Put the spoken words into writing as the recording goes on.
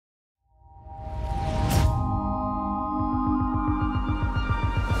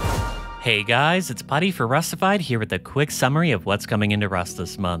Hey guys, it's Putty for Rustafied here with a quick summary of what's coming into Rust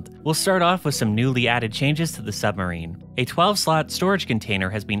this month. We'll start off with some newly added changes to the submarine. A 12-slot storage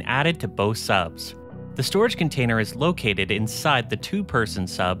container has been added to both subs. The storage container is located inside the two-person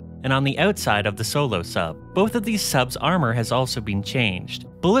sub and on the outside of the solo sub. Both of these subs' armor has also been changed.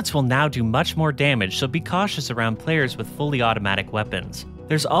 Bullets will now do much more damage, so be cautious around players with fully automatic weapons.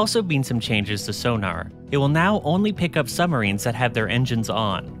 There's also been some changes to sonar. It will now only pick up submarines that have their engines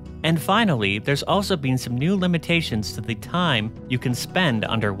on. And finally, there's also been some new limitations to the time you can spend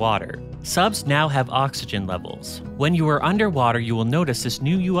underwater. Subs now have oxygen levels. When you are underwater, you will notice this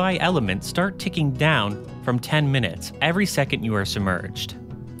new UI element start ticking down from 10 minutes every second you are submerged.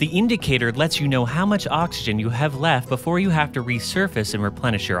 The indicator lets you know how much oxygen you have left before you have to resurface and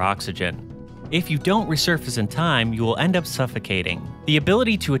replenish your oxygen. If you don't resurface in time, you will end up suffocating. The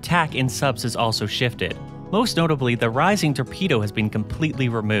ability to attack in subs is also shifted. Most notably, the rising torpedo has been completely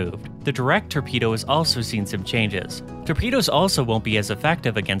removed. The direct torpedo has also seen some changes. Torpedoes also won't be as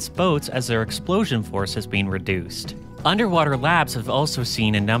effective against boats as their explosion force has been reduced. Underwater labs have also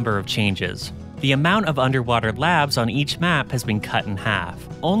seen a number of changes. The amount of underwater labs on each map has been cut in half.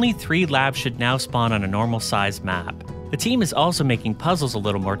 Only 3 labs should now spawn on a normal-sized map. The team is also making puzzles a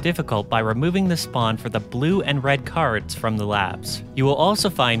little more difficult by removing the spawn for the blue and red cards from the labs. You will also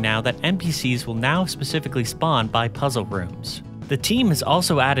find now that NPCs will now specifically spawn by puzzle rooms. The team has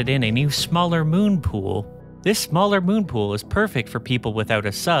also added in a new smaller moon pool. This smaller moon pool is perfect for people without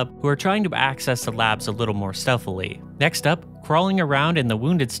a sub who are trying to access the labs a little more stealthily. Next up, crawling around in the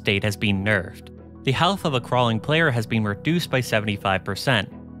wounded state has been nerfed. The health of a crawling player has been reduced by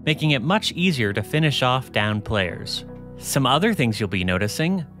 75%, making it much easier to finish off downed players. Some other things you'll be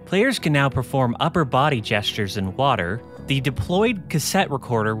noticing: players can now perform upper body gestures in water, the deployed cassette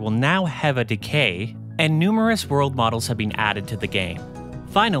recorder will now have a decay, and numerous world models have been added to the game.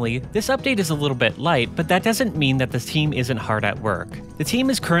 Finally, this update is a little bit light, but that doesn't mean that the team isn't hard at work. The team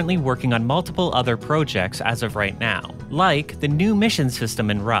is currently working on multiple other projects as of right now, like the new mission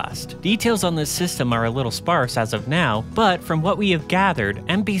system in Rust. Details on this system are a little sparse as of now, but from what we have gathered,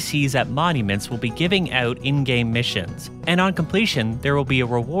 NPCs at monuments will be giving out in-game missions, and on completion, there will be a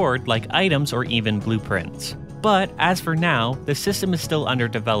reward like items or even blueprints. But as for now, the system is still under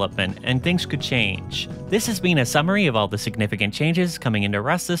development and things could change. This has been a summary of all the significant changes coming into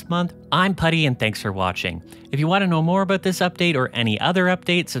Rust this month. I'm Putty and thanks for watching. If you want to know more about this update or any other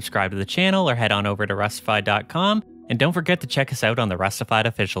update, subscribe to the channel or head on over to rustafied.com, and don't forget to check us out on the Rustafied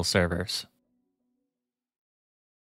official servers.